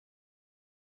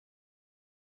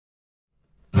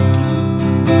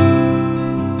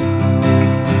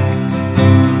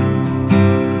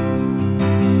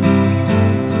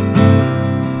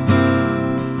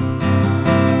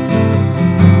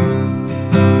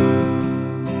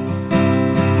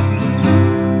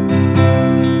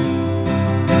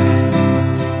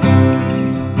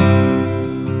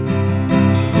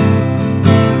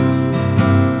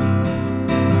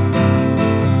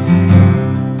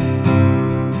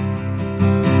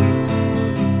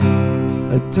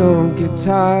don't get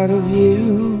tired of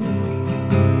you,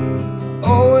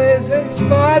 always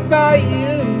inspired by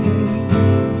you,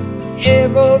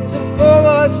 able to pull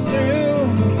us through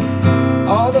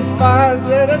all the fires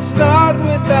that I start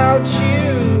without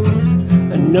you.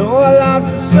 I know our lives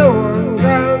are so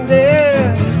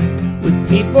ungrounded, with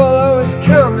people always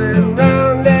coming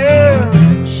round and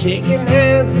shaking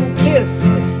hands and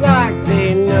kisses like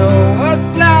they know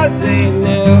us as they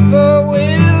never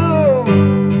will.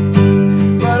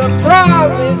 But I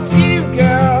promise you,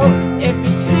 girl, if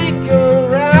you stick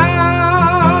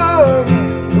around,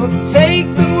 we'll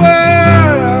take the world.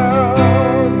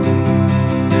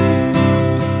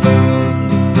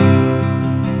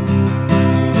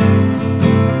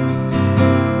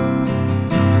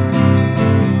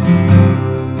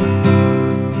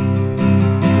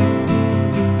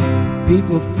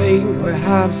 People think we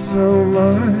have so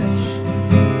much,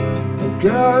 but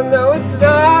girl, no, it's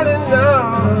not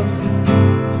enough.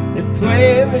 They're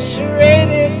playing the charade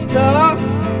is tough,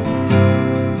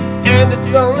 and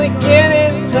it's only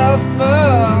getting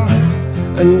tougher.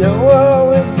 I know we're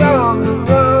always on the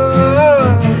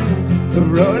run, the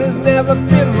road has never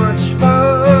been much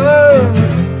fun.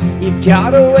 You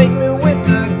gotta wake me with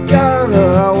a gun,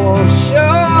 or I won't show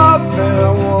up and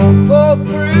I won't pull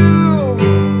through.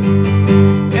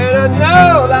 I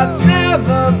know that's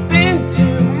never been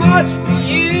too much for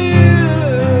you,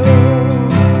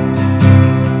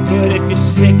 but if you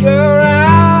stick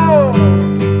around,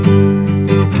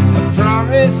 I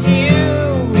promise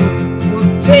you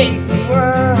we'll take the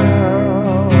world.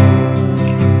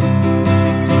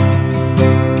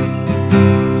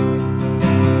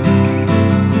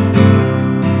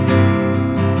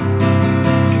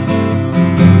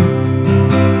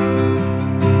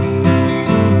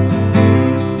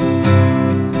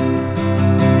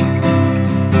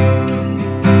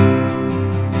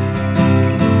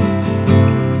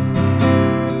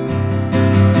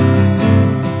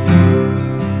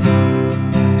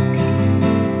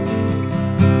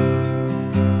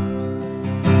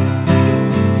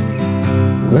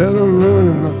 Where the moon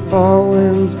and the fall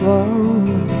winds blow,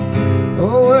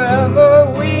 or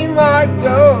wherever we might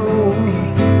go,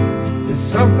 there's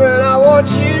something I want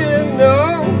you to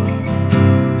know.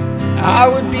 I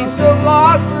would be so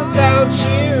lost without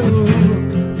you.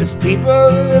 There's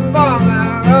people who live on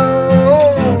their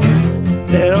own,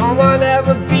 that all might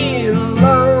ever be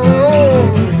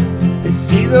alone. They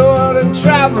see the world and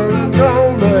travel and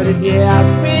roam, but if you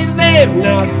ask me, they've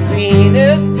not seen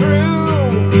it through.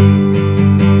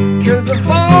 'Cause of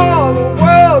all the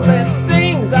worldly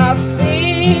things I've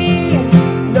seen,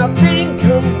 nothing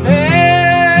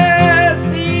compares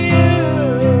to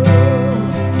you.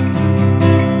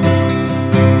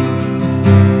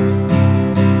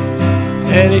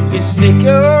 And if you stick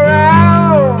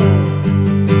around,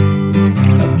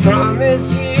 I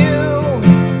promise you